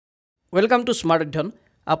Welcome to Smart Adhyyan.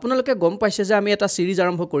 আপোনালোকে গম পাইছে যে আমি এটা সিৰিজ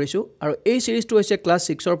আৰম্ভ কৰিছো আৰু এই সিৰিজটো হৈছে ক্লাস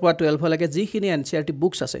 6 ৰ পৰা 12 লৈকে যিখিনি NCERT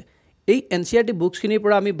বুকস আছে এই NCERT বুকসখিনিৰ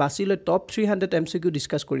পৰা আমি বাছি লৈ টপ 300 MCQ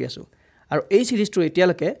ডিসকাস কৰি আছো আৰু এই সিৰিজটো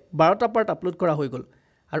এতিয়ালৈকে 12টা পাৰ্ট আপলোড কৰা হৈ গল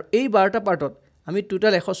আৰু এই 12টা পাৰ্টত আমি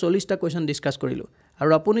টোটাল 140টা কোৱেশ্চন ডিসকাস কৰিলো আৰু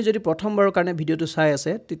আপুনি যদি প্ৰথমবাৰৰ কাৰণে ভিডিওটো চাই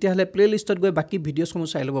আছে তেতিয়াহলে প্লেলিষ্টত গৈ বাকি ভিডিওসমূহ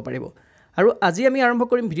চাই ল'ব পাৰিব আৰু আজি আমি আৰম্ভ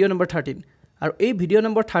কৰিম ভিডিও নম্বৰ 13 আৰু এই ভিডিও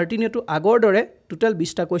নম্বৰ 13 এটো আগৰ দৰে টোটাল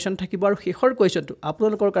 20টা কোৱেশ্চন থাকিব আৰু শেষৰ কোৱেশ্চনটো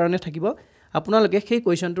আপোনালোকৰ কাৰণে থাকিব আপোনালোকে সেই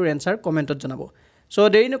কোৱেশ্চনটোৰ এনসাৰ কমেন্টত জনাব সো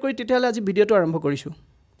দেৰি নকৰি তেতিয়াহলে আজি ভিডিওটো আৰম্ভ কৰিছো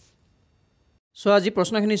সো আজি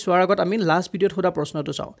প্ৰশ্নখিনি চোৱাৰ আগত আমি লাষ্ট ভিডিওত হোৱা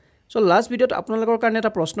প্ৰশ্নটো চাও সো লাষ্ট ভিডিওত আপোনালোকৰ কাৰণে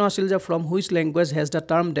এটা প্ৰশ্ন আছিল যে from which language has da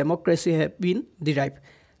term ডেমক্ৰেসি have been derive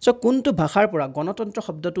so কোনটো ভাষাৰ পৰা গণতন্ত্ৰ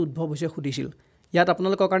শব্দটো উদ্ভৱ হৈছে খুদিছিল ইয়াত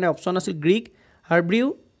আপোনালোকৰ কাৰণে অপচন আছিল Greek হাৰ্ব্ৰিউ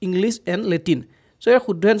English and Latin so ইয়াৰ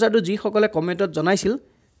শুদ্ধ এনসাৰটো যি সকলে কমেন্টত জনাইছিল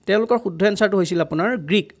তেওঁলোকৰ শুদ্ধ এনসাৰটো হৈছিল আপোনাৰ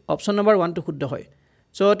গ্ৰীক অপচন নম্বৰ 1 টো শুদ্ধ হয়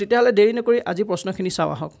সো তেতিয়াহলে দেৰি নকৰি আজি প্ৰশ্নখিনি চাও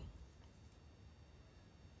আহক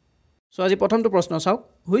সো আজি প্ৰথমটো প্ৰশ্ন চাও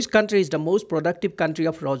which country is the most productive country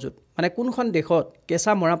of ৰজুট মানে কোনখন দেশত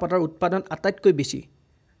কেঁচা মৰাপাটৰ উৎপাদন আটাইতকৈ বেছি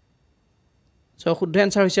সো শুদ্ধ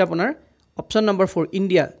এনসাৰ হৈছে আপোনাৰ অপচন নম্বৰ 4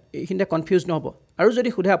 ইন্ডিয়া এইখিনিতে কনফিউজ নহব আৰু যদি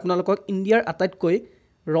খুধে আপোনালোকক ইন্ডিয়াৰ আটাইতকৈ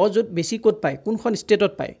ৰজুট বেছি ক'ত পায় কোনখন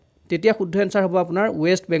ষ্টেটত পায় তেতিয়া শুদ্ধ এনসাৰ হ'ব আপোনাৰ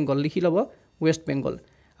ওয়েস্ট বেংগল লিখি লব ওয়েস্ট বেংগল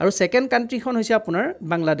আৰু সেকেন্ড কান্ট্ৰিখন হৈছে আপোনাৰ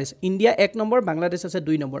বাংলাদেশ ইন্ডিয়া 1 নম্বৰ বাংলাদেশ আছে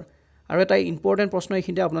 2 নম্বৰ আৰু এটা ইম্পৰ্টেন্ট প্ৰশ্ন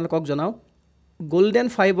এইখিনিতে আপোনালোকক জনাও গোল্ডেন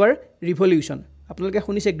ফাইবাৰ ৰিভলিউশন আপোনালোকে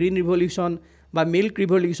শুনিছে গ্ৰীন ৰিভলিউশন বা মিল্ক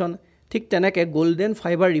ৰিভলিউশন ঠিক তেনেকে গোল্ডেন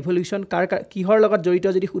ফাইবাৰ ৰিভলিউশন কিহৰ লগত জড়িত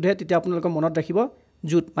যদি খুধে তেতিয়া আপোনালোকে মনত ৰাখিব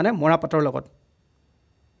জুট মানে মৰাপাটৰ লগত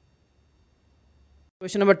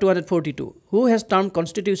Question number 242 Who has termed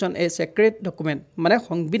constitution a sacred document মানে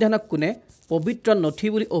সংবিধানক কোনে পবিত্ৰ নথি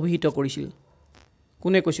বুলি অভিহিত কৰিছিল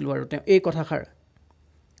কোনে কৈছিল বাৰু তেওঁ এই কথাষাৰ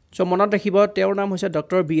সো মনত ৰাখিব তেওঁৰ নাম হৈছে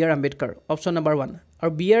doctor BR. Ambedkar option number 1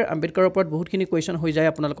 আৰু বি.আৰ. আম্বেদকাৰৰ ওপৰত বহুতখিনি কোৱেশ্চন হৈ যায়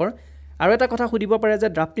আপোনালোকৰ আৰু এটা কথা সুধিব পাৰে যে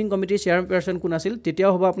ড্ৰাফটিং কমিটিৰ চেয়াৰপাৰসন কোন আছিল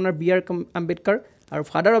তেতিয়াও হ'ব আপোনাৰ বি.আৰ. আম্বেদকাৰ আৰু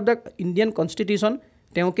father of the Indian constitution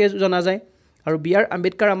তেওঁকে জনা যায় আৰু বি.আৰ.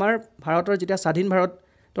 আম্বেদকাৰ আমাৰ ভাৰতৰ যেতিয়া স্বাধীন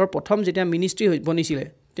ভাৰতৰ প্ৰথম যেতিয়া মিনিষ্ট্ৰি বনিছিল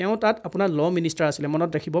তেওঁ তাত আপোনাৰ ল মিনিষ্টাৰ আছিল মনত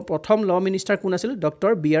ৰাখিব প্ৰথম ল মিনিষ্টাৰ কোন আছিল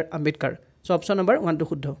doctor BR. Ambedkar so option number 1 টো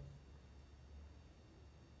শুদ্ধ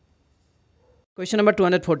Question number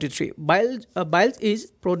 243 Bile is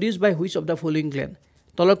produced by which of the following gland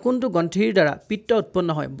তলৰ কোনটো গ্ৰন্থিৰ দ্বাৰা পিত্ত উৎপন্ন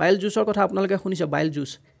হয় বাইল জুছৰ কথা আপোনালোকে শুনিছে বাইল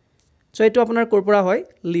জুছ সো এটো আপোনাৰ কোৰ পৰা হয়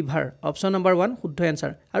লিভাৰ অপচন নম্বৰ 1 শুদ্ধ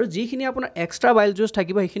এনসাৰ আৰু যিখিনি আপোনাৰ এক্সট্ৰা বাইল জুছ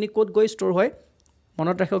থাকিব সেইখিনি কোত গৈ ষ্টৰ হয়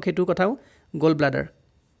মনত ৰাখক হেতু কথাও গল ব্লাডাৰ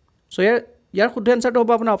সো ইয়াৰ শুদ্ধ এনসাৰটো হ'ব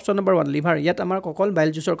আপোনাৰ অপচন নম্বৰ 1 লিভাৰ ইয়াত আমাৰ ককল বাইল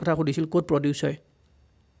জুছৰ কথা সুধিছিল কোত প্ৰডিউস হয়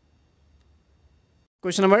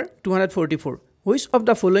Question number 244 Which of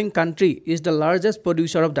the following country is the largest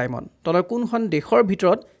producer of diamond তলৰ কোনখন দেশৰ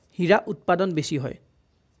ভিতৰত হীৰা উৎপাদন বেছি হয়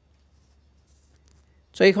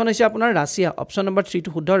সো এইখন হৈছে আপোনাৰ ৰাছিয়া অপচন নম্বৰ 3 টো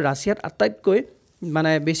শুদ্ধ ৰাছিয়াত আটাইতকৈ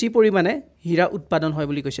মানে বেছি পৰিমাণে হীৰা উৎপাদন হয়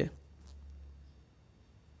বুলি কৈছে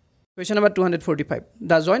Question number 245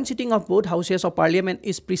 The joint sitting of both houses of parliament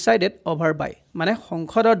is presided over by মানে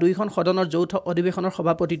সংসদৰ দুইখন সদনৰ যৌথ অধিৱেশনৰ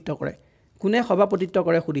সভাপতিত্ব কৰে কোনে সভাপতিত্ব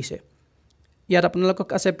কৰে খুদিছে ইয়াত আপোনালোকক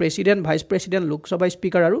আছে president vice president Lok Sabha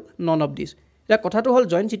speaker আৰু নন অফ দিস এটা কথাটো হল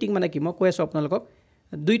জয়েন্ট সিটিং মানে কি মই কৈ আছো আপোনালোকক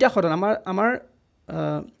দুইটা সদন আমাৰ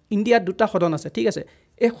ইন্ডিয়াত দুটা সদন আছে ঠিক আছে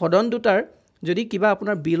এই সদন দুটাৰ যদি কিবা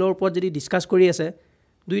আপোনাৰ বিলৰ ওপৰত যদি ডিসকাস কৰি আছে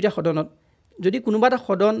দুইটা সদনত যদি কোনোবা এটা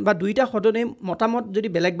সদন বা দুইটা সদনে মতামত যদি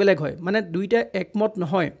বেলেগ বেলেগ হয় মানে দুইটা একমত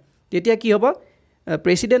নহয় তেতিয়া কি হ'ব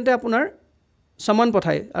প্ৰেসিডেন্টে আপোনাৰ সমন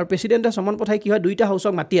পঠায় আৰু প্ৰেসিডেন্টে সমন পঠায় কি হয় দুইটা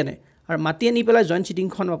হাউসক মাতি আনে আৰু মাতি আনি পেলাই জয়েন্ট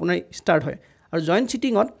সিটিংখন আপোনাৰ ষ্টাৰ্ট হয় আৰু জয়েন্ট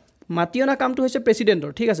সিটিংত মাতি অনা কামটো হৈছে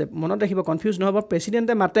প্ৰেসিডেন্টৰ ঠিক আছে মনত ৰাখিব কনফিউজ নহব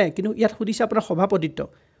প্ৰেসিডেন্টে মাতে কিন্তু ইয়াত সুধিছে আপোনাৰ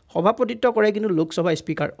সভাপতিত্ব কৰে কিন্তু লোকসভা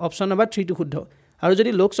স্পিকাৰ অপচন নম্বৰ 3 টো শুদ্ধ আৰু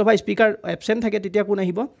যদি লোকসভা স্পিকাৰ এবসেন্ট থাকে তেতিয়া কোন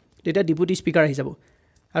আহিব তেতিয়া ডেপুটি স্পিকাৰ আহি যাব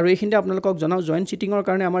আৰু এইখিনিতে আপোনালোকক জনাও জয়েন্ট সিটিংৰ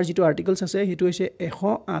কাৰণে আমাৰ যেটো আৰ্টিকলছ আছে হেতু হৈছে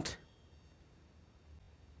 108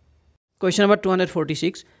 Question number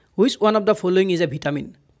 246 Which one of the following is a vitamin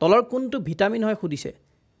তলৰ কোনটো ভিটামিন হয় খুদিছে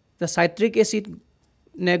the citric acid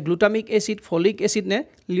নে গ্লুটামিক এসিড ফলিক এসিড নে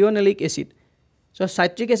লিওনেলিক এসিড সো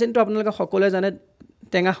সাইট্ৰিক এসিডটো আপোনালোকে সকলোৱে জানে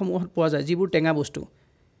টেঙা সমূহত পোৱা যায় যিবোৰ টেঙা বস্তু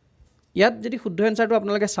ইয়াত যদি শুদ্ধ এনসাৰটো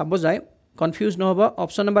আপোনালোকে চাব যায় কনফিউজ নহব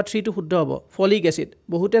অপচন নম্বৰ 3 টো শুদ্ধ হ'ব ফলিক এসিড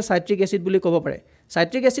বহুতে সাইট্ৰিক এসিড বুলি ক'ব পাৰে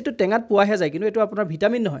সাইট্ৰিক এসিডটো টেঙাত পোৱাহে যায় কিন্তু এটো আপোনাৰ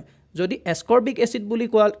ভিটামিন নহয় যদি এসকৰ্বিক এসিড বুলি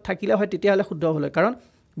কোৱা থাকিলে হয় তেতিয়া হলে শুদ্ধ হ'ল কাৰণ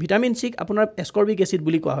ভিটামিন সি আপোনাৰ এসকৰ্বিক এসিড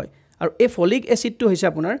বুলি কোৱা হয় আৰু এই ফলিক এসিডটো হৈছে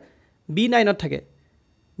আপোনাৰ B9 ত থাকে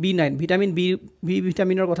B9 ভিটামিন বি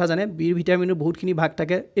ভিটামিনৰ কথা জানে বি ভিটামিনৰ বহুতখিনি ভাগ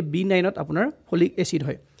থাকে এই B9 ত আপোনাৰ ফলিক এসিড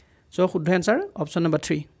হয় সো শুদ্ধ answer option number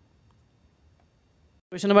 3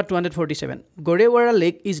 Question number 247. Gorewara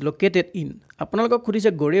Lake is located in. আপোনালোকক খুদিছে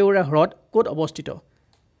গৰেৱাৰা হ্ৰদ ক'ত অৱস্থিত?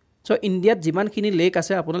 সো ইণ্ডিয়াত যিমানখিনি লেক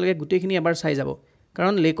আছে আপোনালোকে গোটেইখিনি এবাৰ চাই যাব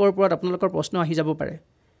কাৰণ লেকৰ ওপৰত আপোনালোকৰ প্ৰশ্ন আহি যাব পাৰে।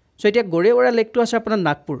 সো এতিয়া গৰেৱাৰা লেকটো আছে আপোনাৰ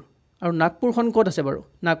নাগপুৰ আৰু নাগপুৰখন ক'ত আছে বাৰু?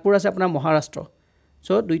 নাগপুৰ আছে আপোনাৰ মহাৰাষ্ট্ৰ।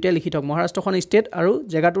 সো দুইটা লিখি থক মহাৰাষ্ট্ৰখন ষ্টেট আৰু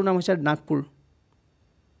জেগাটোৰ নাম হৈছে Nagpur.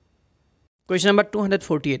 Question number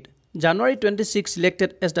 248. January 26 selected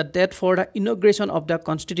as the date for the inauguration of the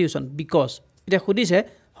constitution because এতিয়া খুদিছে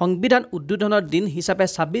সংবিধান উদ্বোধনৰ দিন হিচাপে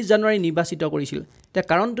 26 জানুৱাৰী নিৰ্বাচিত কৰিছিল। এতিয়া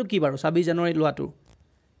কাৰণটো কি বাৰু 26 জানুৱাৰী লোৱাটো?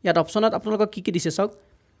 ইয়াত অপচনত আপোনালোকক কি দিছে চাওক।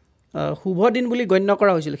 শুভ দিন বুলি গণ্য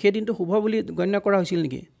কৰা হৈছিল। সেই দিনটো শুভ বুলি গণ্য কৰা হৈছিল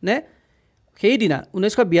নেকি? নে সেই দিনা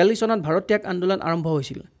 1942 চনত ভাৰত ত্যাগ আন্দোলন আৰম্ভ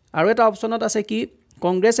হৈছিল। আৰু এটা অপচনত আছে কি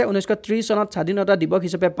কংগ্ৰেছে 1930 চনত স্বাধীনতা দিৱস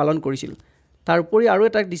হিচাপে পালন কৰিছিল। তাৰ উপৰি আৰু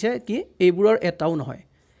এটা দিছে কি এইবোৰৰ এটাও নহয়।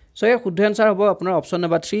 সো এই শুদ্ধ আনসাৰ হ'ব আপোনাৰ অপচন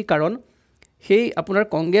নম্বৰ 3 কাৰণ সেই আপোনাৰ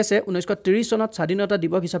কংগ্ৰেছে 1930 চনত স্বাধীনতা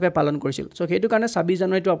দিৱস হিচাপে পালন কৰিছিল। সো সেইটো কাৰণে 26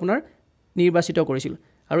 জানুৱাৰীটো আপোনাৰ নিৰ্বাচিত কৰিছিল।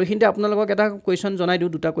 আৰু এইখিনিতে আপোনালোকক এটা কুৱেশ্যন জনাই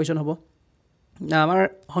দিওঁ, দুটা কুৱেশ্যন হ'ব। আমাৰ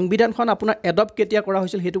সংবিধানখন আপোনাৰ এডপ্ট কেতিয়া কৰা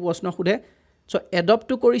হৈছিল সেইটো প্ৰশ্ন সোধে। সো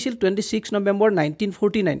এডপ্টটো কৰিছিল 26 নৱেম্বৰ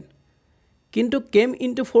 1949 কিন্তু কেম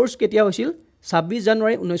ইনটু ফ'ৰ্চ কেতিয়া হৈছিল 26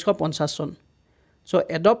 জানুৱাৰী 1950 চন। সো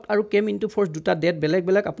এডপ্ট আৰু কেম ইনটু ফ'ৰ্চ দুটা ডেট বেলেগ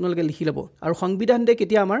বেলেগ আপোনালোকে লিখি ল'ব। আৰু সংবিধান ডে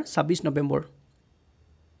কেতিয়া আমাৰ 26 November.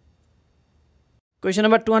 Question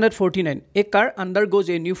number 249. A car undergoes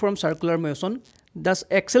a uniform circular motion. The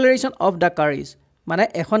acceleration of the car is মানে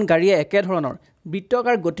এখন গাড়ীয়ে একে ধৰণৰ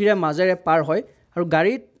বৃত্তাকাৰ গতিৰে মাজেৰে পাৰ হয় আৰু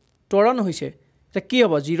গাড়ী ত্বৰণ হৈছে। এটা কি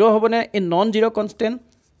হ'ব 0 হ'ব নে এ নন জিৰ' কনষ্টেণ্ট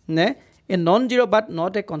নে এ non zero' but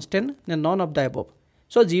not a constant নে none of the above.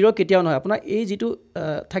 So 0 কেতিয়াও নহয়। আপোনাৰ এই যিটো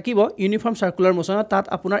থাকিব ইউনিফৰ্ম চাৰ্কুলাৰ মোশ্যনত তাত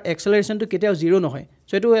আপোনাৰ এক্সেলাৰেশ্যনটো কেতিয়াও 0 নহয়।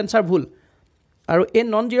 সো এইটো এনসাৰ ভুল। আৰু এ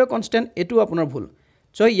নন জিৰ' কনষ্টেণ্ট এইটো আপোনাৰ ভুল।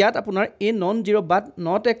 সো ইয়াত আপোনাৰ এ non zero' but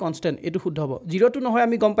not a constant এইটো শুদ্ধ হ'ব। 0টো নহয়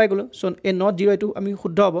আমি গম পাই গ'লোঁ। সো এ নট জিৰ' এইটো আমি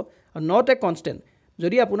শুদ্ধ হ'ব। আৰু নট এ কনষ্টেণ্ট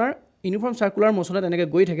যদি আপোনাৰ ইউনিফৰ্ম চাৰ্কুলাৰ মোশ্যনত এনেকৈ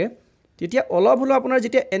গৈ থাকে তেতিয়া অলপ হ'লেও আপোনাৰ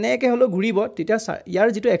যেতিয়া এনেকৈ হ'লেও ঘূৰিব তেতিয়া ইয়াৰ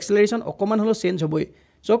যিটো এক্সেলাৰেশ্যন অকণমান হ'লেও চেঞ্জ হ'বই।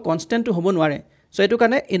 সো কনষ্টেণ্টটো হ'ব নোৱাৰে। সো এইটো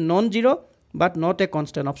কাৰণে এ non zero' but not a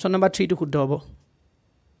constant option number 3টো শুদ্ধ হ'ব।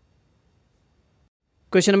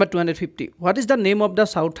 Question number 250. What is the name of the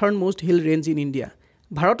southernmost hill range in India?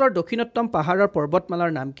 ভাৰতৰ দক্ষিণতম পাহাৰৰ পৰ্বতমালাৰ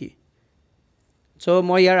নাম কি? সো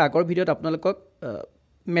মই ইয়াৰ আগৰ ভিডিঅ'ত আপোনালোকক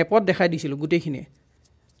মেপত দেখাই দিছিলোঁ গোটেইখিনি।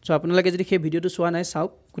 সো আপোনালোকে যদি সেই ভিডিঅ'টো চোৱা নাই চাওক,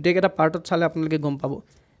 গোটেইকেইটা পাৰ্টত চালে আপোনালোকে গম পাব।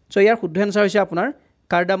 সো ইয়াৰ শুদ্ধ এনসাৰ হৈছে আপোনাৰ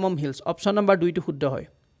কাৰ্ডামম হিলছ অপশ্যন নম্বৰ 2টো শুদ্ধ হয়।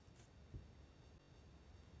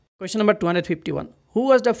 Question number 251. Who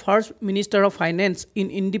was the first minister of finance in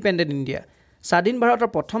independent India? স্বাধীন ভাৰতৰ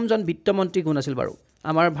প্ৰথমজন বিত্তমন্ত্ৰী কোন আছিল বাৰু?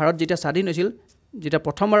 আমাৰ ভাৰত যেতিয়া স্বাধীন হৈছিল যেতিয়া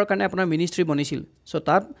প্ৰথমবাৰৰ কাৰণে আপোনাৰ মিনিষ্ট্ৰী বনিছিল সো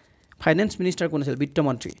তাত ফাইনেন্স মিনিষ্টাৰ কোন আছিল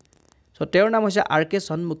বিত্তমন্ত্ৰী। সো তেওঁৰ নাম হৈছে আৰ.কে.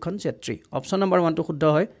 ষণ্মুখম চেত্ৰী অপশ্যন নম্বৰ 1টো শুদ্ধ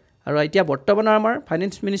হয়। আৰু এতিয়া বৰ্তমানৰ আমাৰ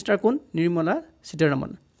ফাইনেন্স মিনিষ্টাৰ কোন Nirmala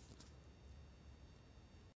Sitharaman.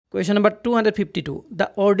 Question number 252. The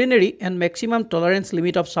ordinary and maximum tolerance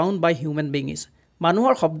limit of sound by human being is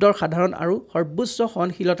মানুহৰ শব্দৰ সাধাৰণ আৰু সৰ্বোচ্চ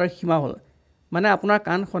সহনশীলতাৰ সীমা হ'ল মানে আপোনাৰ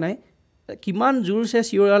কাণখনে কিমান জোৰছে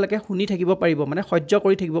চিঞৰালৈকে শুনি থাকিব পাৰিব মানে সহ্য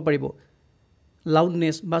কৰি থাকিব পাৰিব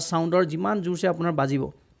লাউডনেছ বা সাউণ্ডৰ যিমান জোৰছে আপোনাৰ বাজিব।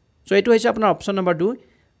 সো এইটো হৈছে আপোনাৰ option number 2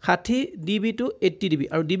 60 dB two 80 dB।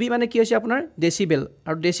 আৰু dB মানে কি হৈছে আপোনাৰ ডেচিবেল।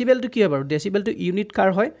 আৰু ডেচিবেলটো কি হয় বাৰু ডেচিবেলটো ইউনিট কাৰ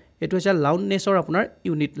হয় এইটো হৈছে লাউডনেছৰ আপোনাৰ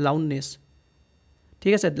ইউনিট লাউডনেছ।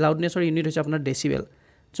 ঠিক আছে লাউডনেছৰ ইউনিট হৈছে আপোনাৰ ডেচিবেল।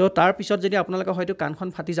 সো তাৰ পিছত যদি আপোনালোকে হয়তো কাণখন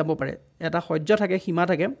ফাটি যাব পাৰে এটা সহ্য থাকে সীমা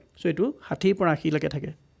থাকে। সো এইটো 60 পৰা 80 লৈকে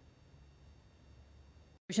থাকে।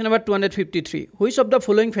 Question number 253. Which of the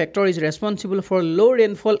following factor is responsible for low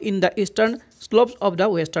rainfall in the eastern slopes of the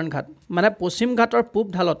western Ghat? মানে পশ্চিম ঘাটৰ পূব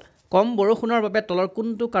ঢালত কম বৰষুণৰ বাবে তলৰ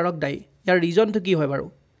কোনটো কাৰক দায়ী? ইয়াৰ ৰিজনটো কি হয় বাৰু?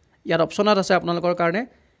 ইয়াত অপশ্যনত আছে আপোনালোকৰ কাৰণে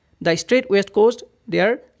the straight west coast,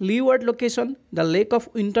 there লিৱাৰ্ড location, the lake of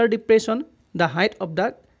winter depression, the height of the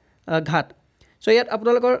ঘাট। সো ইয়াত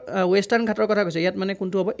আপোনালোকৰ ৱেষ্টাৰ্ণ ঘাটৰ কথা কৈছে। ইয়াত মানে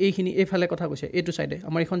কোনটো হ'ব এইখিনি এইফালে কথা কৈছে এইটো চাইডে।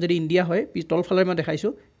 আমাৰ এইখন যদি ইণ্ডিয়া হয় তলফালে মই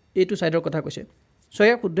দেখাইছোঁ এইটো চাইডৰ কথা কৈছে। সো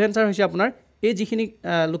ইয়াৰ শুদ্ধ এনসাৰ হৈছে আপোনাৰ এই যিখিনি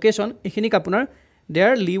লোকেশ্যন এইখিনিক আপোনাৰ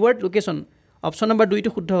দেয়াৰ লিৱাৰ্ড লোকেশ্যন অপশ্যন নম্বৰ 2টো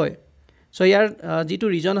শুদ্ধ হয়। সো ইয়াৰ যিটো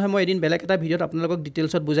ৰিজন হয় মই এদিন বেলেগ এটা ভিডিঅ'ত আপোনালোকক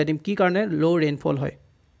ডিটেইলছত বুজাই দিম কি কাৰণে ল' ৰেইনফল হয়।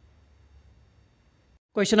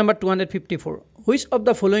 Question number 254. Which of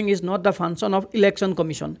the following is not the function of election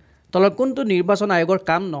commission? তলৰ কোনটো নিৰ্বাচন আয়োগৰ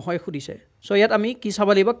কাম নহয় সুধিছে। সো ইয়াত আমি কি চাব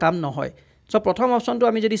লাগিব কাম নহয়। সো প্ৰথম অপশ্যনটো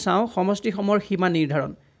আমি যদি চাওঁ সমষ্টিসমূহৰ সীমা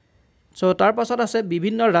নিৰ্ধাৰণ। সো তাৰ পাছত আছে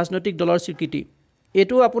বিভিন্ন ৰাজনৈতিক দলৰ স্বীকৃতি।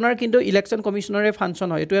 এইটো আপোনাৰ কিন্তু ইলেকশ্যন কমিশ্যনৰে ফাংচন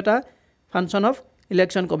হয়। এইটো এটা function of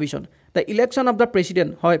election commission. The election of the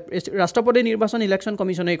president হয় ৰাষ্ট্ৰপতি নিৰ্বাচন ইলেকশ্যন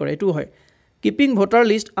কমিশ্যনেই কৰে এইটো হয়। Keeping voter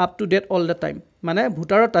list up to date all the time মানে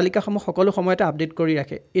ভোটাৰৰ তালিকাসমূহ সকলো সময়তে আপডেট কৰি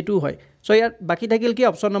ৰাখে এইটোও হয় চ' ইয়াত বাকী থাকিল কি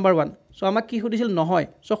অপশ্যন নম্বৰ 1 চ' আমাক কি সুধিছিল নহয়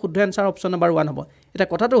চ' শুদ্ধ এনচাৰ অপশ্যন নম্বৰ 1 হ'ব এটা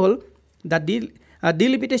কথাটো হ'ল দ্য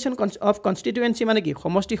ডিলিমিটেশ্যন অফ কনষ্টিটুৱেঞ্চি মানে কি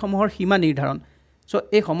সমষ্টিসমূহৰ সীমা নিৰ্ধাৰণ চ'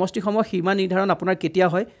 এই সমষ্টিসমূহৰ সীমা নিৰ্ধাৰণ আপোনাৰ কেতিয়া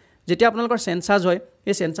হয় যেতিয়া আপোনালোকৰ সেন্সাস হয়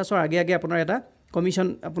এই সেন্সাসৰ আগে আগে আপোনাৰ এটা কমিশ্যন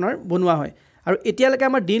আপোনাৰ বনোৱা হয় আৰু এতিয়ালৈকে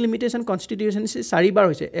আমাৰ ডিলিমিটেশ্যন কনষ্টিটিউচেঞ্চি 4 বাৰ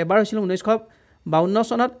হৈছে এবাৰ হৈছিল 1952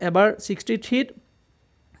 চনত এবাৰ 63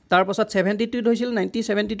 তাৰপাছত 72 হৈছিল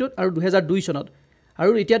 1972 আৰু 2002 চনত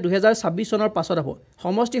আৰু এতিয়া 2026 চনৰ পাছত হ'ব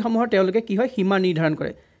সমষ্টিসমূহৰ তেওঁলোকে কি হয় সীমা নিৰ্ধাৰণ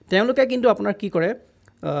কৰে তেওঁলোকে কিন্তু আপোনাৰ কি কৰে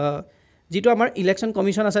যেটো আমাৰ ইলেকশ্যন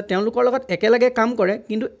কমিশ্যন আছে তেওঁলোকৰ লগত একেলগে কাম কৰে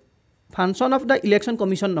কিন্তু function of the election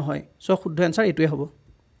commission নহয় চ' শুদ্ধ এনসাৰ এটোৱে হ'ব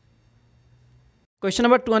Question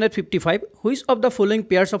number 255 Which of the following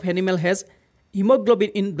pairs of animal has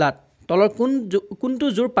hemoglobin in blood তলৰ কোনটো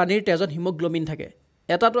জোৰ পানীৰ তেজত হিমোগ্লোবিন থাকে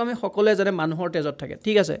এটাটো আমি সকলোৱে জানে মানুহৰ তেজত থাকে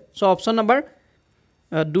ঠিক আছে সো অপচন নম্বৰ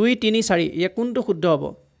 2 3 4 ইয়া কোনটো শুদ্ধ হ'ব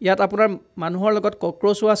ইয়াত আপোনাৰ মানুহৰ লগত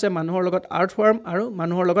কক্ৰোচো আছে মানুহৰ লগত আৰ্থৱৰ্ম আৰু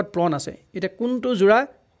মানুহৰ লগত প্ৰন আছে এটা কোনটো জোৰা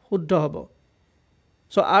শুদ্ধ হ'ব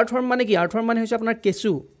সো আৰ্থৱৰ্ম মানে কি আৰ্থৱৰ্ম মানে হৈছে আপোনাৰ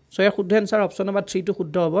কেঁচু সো ইয়াৰ শুদ্ধ এনসাৰ অপচন নম্বৰ 3 টো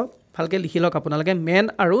শুদ্ধ হ'ব ভালকে লিখি লওক আপোনালোকে মেন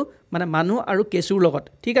আৰু মানে মানুহ আৰু কেঁচুৰ লগত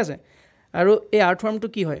ঠিক আছে আৰু এই আৰ্থৱৰ্মটো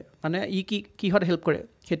কি হয় মানে ই কিহত হেল্প কৰে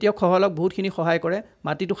খেতিয়কসকলক বহুতখিনি সহায় কৰে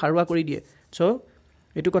মাটিটো সাৰুৱা কৰি দিয়ে সো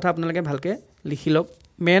এটো কথা আপোনালোকে ভালকে লিখি লওক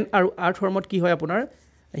মেন আৰু আৰ্থৱৰ্মত কি হয় আপোনাৰ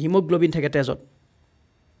হিমোগ্লোবিন থাকে তেজত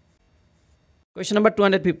Question number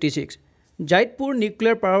 256 জাইতপুৰ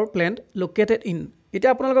nuclear power plant located in এটা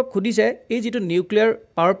আপোনালোকক খুদিছে এই যেটো নিউক্লিয়াৰ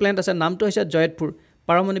পাৱাৰ প্ল্যান্ট আছে নামটো হৈছে জয়তপুৰ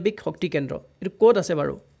পাৰমাণৱিক শক্তি কেন্দ্ৰ এটো কোড আছে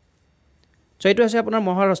বাৰু জয়টো আছে আপোনাৰ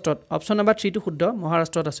মহাৰাষ্ট্ৰত অপচন নম্বৰ 3 টো শুদ্ধ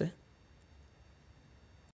মহাৰাষ্ট্ৰত আছে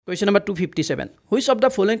Question number 257 Which of the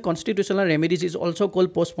following constitutional remedies is also called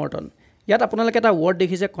postmortem ইয়াত আপোনালোকে এটা ওয়াৰ্ড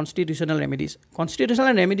দেখিছে constitutional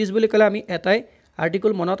remedies বুলি কলে আমি এটাই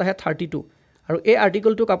আৰ্টিকল মনত আহে 32 আৰু এই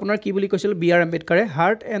আৰ্টিকলটোক আপোনাৰ কি বুলি কৈছিল B R আম্বেদকাৰে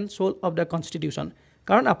heart and soul of the constitution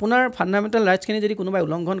কাৰণ আপোনাৰ ফান্ডামেন্টাল ৰাইটছখিনি যদি কোনোবাই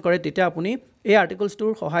উলংঘন কৰে তেতিয়া আপুনি এই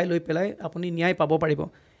আৰ্টিকলছটোৰ সহায় লৈ পেলাই আপুনি ন্যায় পাব পাৰিব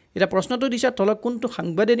এটা প্ৰশ্নটো দিছে তলক কোনটো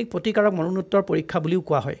সাংবিধানিক প্ৰতিকাৰক মৰণোত্তৰ পৰীক্ষা বুলিও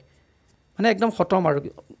কোৱা হয় মানে একদম খতম আৰু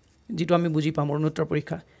যেটো আমি বুজি পাম মৰণোত্তৰ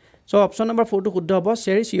পৰীক্ষা সো অপচন নম্বৰ 4 টো শুদ্ধ হ'ব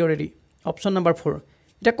চেৰিচিয়ৰেৰি অপচন নম্বৰ 4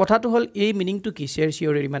 এটা কথাটো হ'ল এই মিনিংটো কি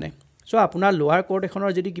চেৰিচিয়ৰেৰি মানে সো আপোনাৰ লোৱাৰ কোৰ্ট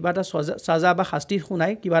এখনৰ যদি কিবা এটা সাজা বা শাস্তি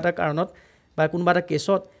শুনাই কিবা এটা কাৰণত বা কোনোবা এটা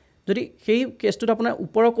কেছত যদি সেই কেছটোত আপোনাৰ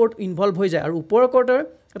ওপৰৰ কোৰ্ট ইনভলভ হৈ যায় আৰু ওপৰৰ কোৰ্টৰ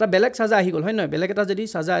এটা বেলেগ সাজা আহি গ'ল হয় নহয় বেলেগ এটা যদি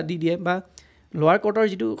সাজা দি দিয়ে বা লোৱাৰ কোৰ্টৰ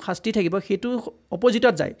যেটো শাস্তি থাকিব সেইটো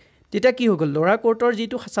অপজিটত যায় তেতিয়া কি হৈ গ'ল লোৱাৰ কোৰ্টৰ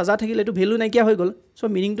যেটো সাজা থাকিলে এটো ভ্যালু নাইকিয়া হৈ গ'ল সো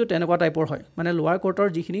মিনিংটো তেনেকুৱা টাইপৰ হয় মানে লোৱাৰ কোৰ্টৰ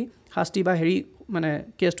যিখিনি শাস্তি বা হেৰি মানে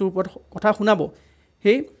কেছটোৰ ওপৰত কথা শুনাব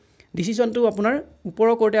সেই ডিসিশনটো আপোনাৰ ওপৰৰ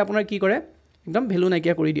কোৰ্টে আপোনাৰ কি কৰে একদম ভ্যালু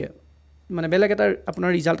নাইকিয়া কৰি দিয়ে মানে বেলেগ এটা আপোনাৰ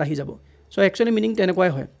ৰিজাল্ট আহি যাব সো একচুয়ালি মিনিং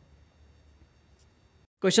তেনেকুৱাই হয়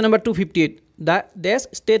Question number 258 The dash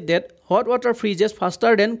state that hot water freezes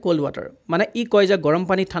faster than cold water মানে ই কয় যে গৰম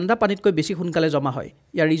পানী ঠাণ্ডা পানীতকৈ বেছি সোনকালে জমা হয়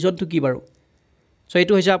ইয়াৰ ৰিজনটো কি বাৰু সো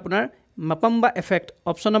এটো হৈছে আপোনাৰ মাপাম্বা এফেক্ট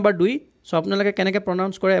অপচন নম্বৰ 2 সো আপোনালোকে কেনেকৈ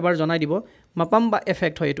প্ৰনাউন্স কৰে এবাৰ জনাই দিব মাপাম্বা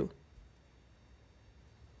এফেক্ট হয় এটো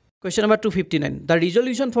Question number 259 The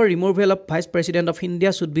resolution for removal of vice president of India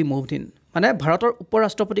should be moved in মানে ভাৰতৰ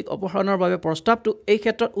উপৰাষ্ট্ৰপতিক অপসাৰণৰ বাবে প্ৰস্তাৱটো এই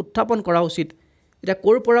ক্ষেত্ৰত উত্থাপন কৰা উচিত এটা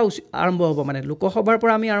কোৰ পৰা আৰম্ভ হ'ব মানে লোকসভাৰ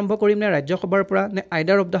পৰা আমি আৰম্ভ কৰিম নে ৰাজ্যসভাৰ পৰা নে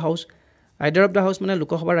আইডাৰ অফ দা হাউস মানে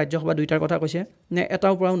লোকসভা ৰাজ্যসভা দুইটাৰ কথা কৈছে নে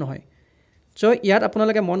এটাও পৰাও নহয় সো ইয়াত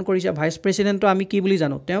আপোনালোকে মন কৰিছে ভাইস প্ৰেসিডেন্টটো আমি কি বুলি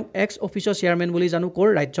জানো তেওঁ এক্স অফিচাৰ চেয়াৰম্যান বুলি জানো কোৰ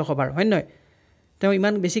ৰাজ্যসভাৰ হয় নহয় তেওঁ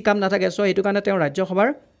ইমান বেছি কাম নাথাকে সো এইটো কাৰণে তেওঁ ৰাজ্যসভাৰ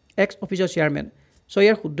এক্স অফিচাৰ চেয়াৰম্যান সো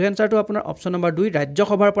ইয়াৰ শুদ্ধ এনসাৰটো আপোনাৰ অপচন নম্বৰ 2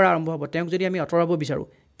 ৰাজ্যসভাৰ পৰা আৰম্ভ হ'ব তেওঁক যদি আমি অতৰাব বিচাৰো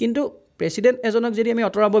কিন্তু প্ৰেসিডেন্ট এজনক যদি আমি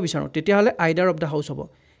অতৰাব বিচাৰো তেতিয়া হলে আইডাৰ অফ দা হাউস হ'ব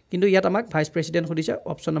কিন্তু ইয়াত আমাক ভাইস প্ৰেসিডেন্ট খুদিছে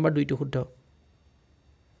অপচন নম্বৰ 2 টো শুদ্ধ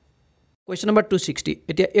Question number 260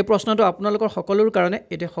 এতিয়া এই প্ৰশ্নটো আপোনালোকৰ সকলোৰ কাৰণে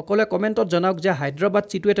এটা সকলোৱে কমেন্টত জনাওক যে Hyderabad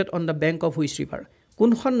সিচুৱেটেড on the bank of which river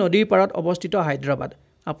কোনখন নদীৰ পাৰত অৱস্থিত হায়দৰাবাদ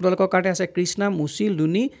আপোনালোকৰ কাৰণে আছে কৃষ্ণা মুছি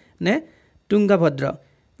লুনি নে তুংগাভদ্ৰা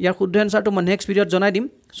ইয়াৰ শুদ্ধ এনসাৰটো মই নেক্সট ভিডিঅত জনাই দিম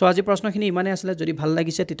সো আজি প্ৰশ্নখিনি ইমানে আছিল যদি ভাল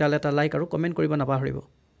লাগিছে তেতিয়ালে এটা লাইক আৰু কমেন্ট কৰিব নাপাহৰিব